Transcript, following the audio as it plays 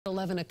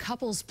11, a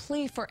couple's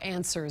plea for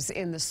answers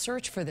in the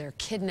search for their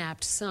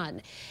kidnapped son.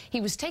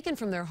 He was taken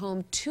from their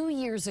home 2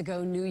 years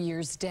ago, New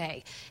Year's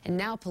Day, and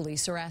now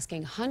police are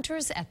asking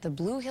hunters at the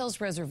Blue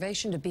Hills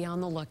Reservation to be on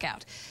the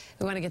lookout.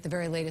 We want to get the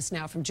very latest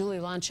now from Julie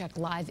Loncich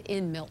live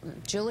in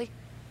Milton. Julie?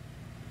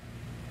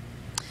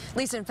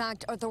 Lisa, in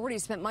fact,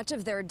 authorities spent much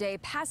of their day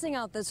passing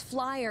out this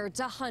flyer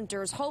to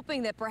hunters,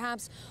 hoping that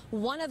perhaps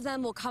one of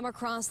them will come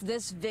across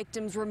this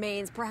victim's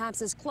remains, perhaps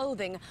his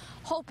clothing,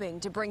 hoping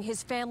to bring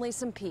his family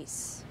some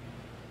peace.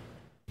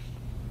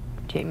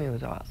 Jamie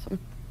was awesome.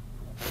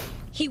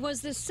 He was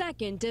the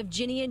second of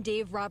Ginny and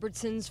Dave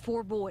Robertson's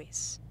 4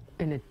 boys.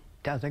 And it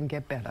doesn't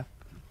get better.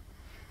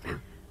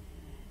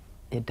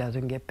 It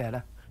doesn't get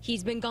better.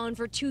 He's been gone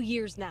for 2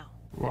 years now.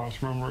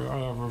 Last memory I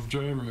have of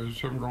Jamie is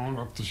him going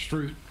up the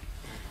street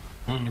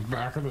in the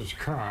back of his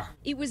car.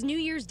 It was New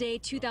Year's Day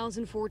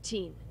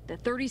 2014. The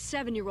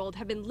 37-year-old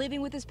had been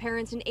living with his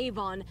parents in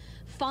Avon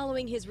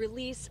following his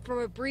release from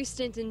a brief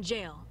stint in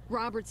jail.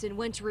 Robertson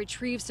went to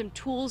retrieve some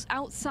tools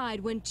outside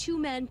when 2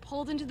 men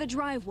pulled into the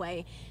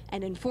driveway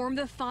and informed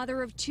the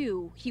father of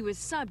 2 he was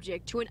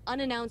subject to an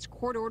unannounced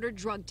court-ordered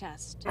drug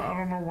test. I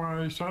don't know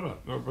why he said it,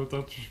 but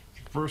that's the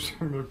first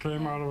thing that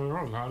came out of his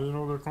mouth. How do you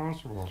know they're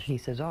constables? He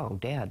says, oh,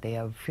 Dad, they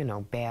have,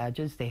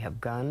 badges, they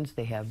have guns,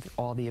 they have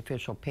all the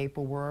official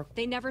paperwork.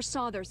 They never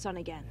saw their son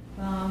again.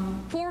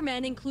 4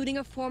 men, including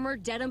a former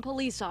Dedham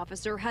police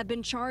officer, have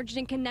been charged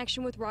in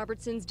connection with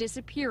Robertson's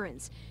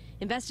disappearance.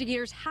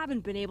 Investigators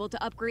haven't been able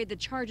to upgrade the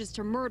charges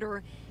to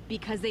murder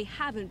because they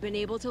haven't been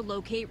able to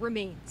locate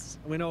remains.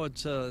 We know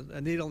it's a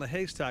needle in a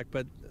haystack,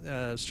 but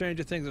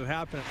stranger things have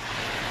happened.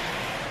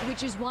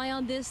 Which is why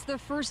on this, the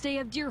first day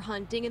of deer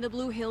hunting in the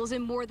Blue Hills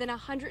in more than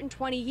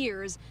 120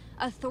 years,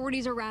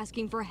 authorities are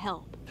asking for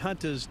help.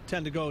 Hunters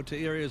tend to go to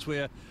areas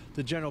where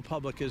the general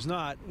public is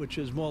not, which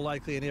is more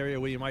likely an area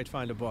where you might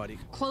find a body.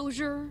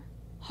 Closure?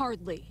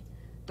 Hardly.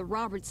 The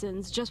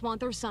Robertsons just want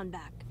their son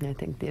back. I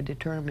think they're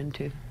determined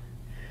to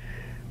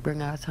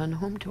bring our son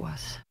home to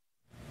us.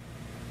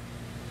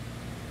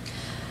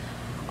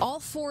 All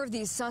 4 of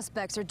these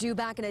suspects are due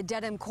back in a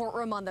Dedham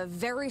courtroom on the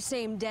very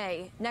same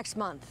day next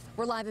month.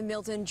 We're live in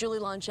Milton. Julie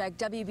Loncich,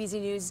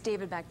 WBZ News.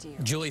 David, back to you.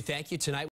 Julie, thank you. Tonight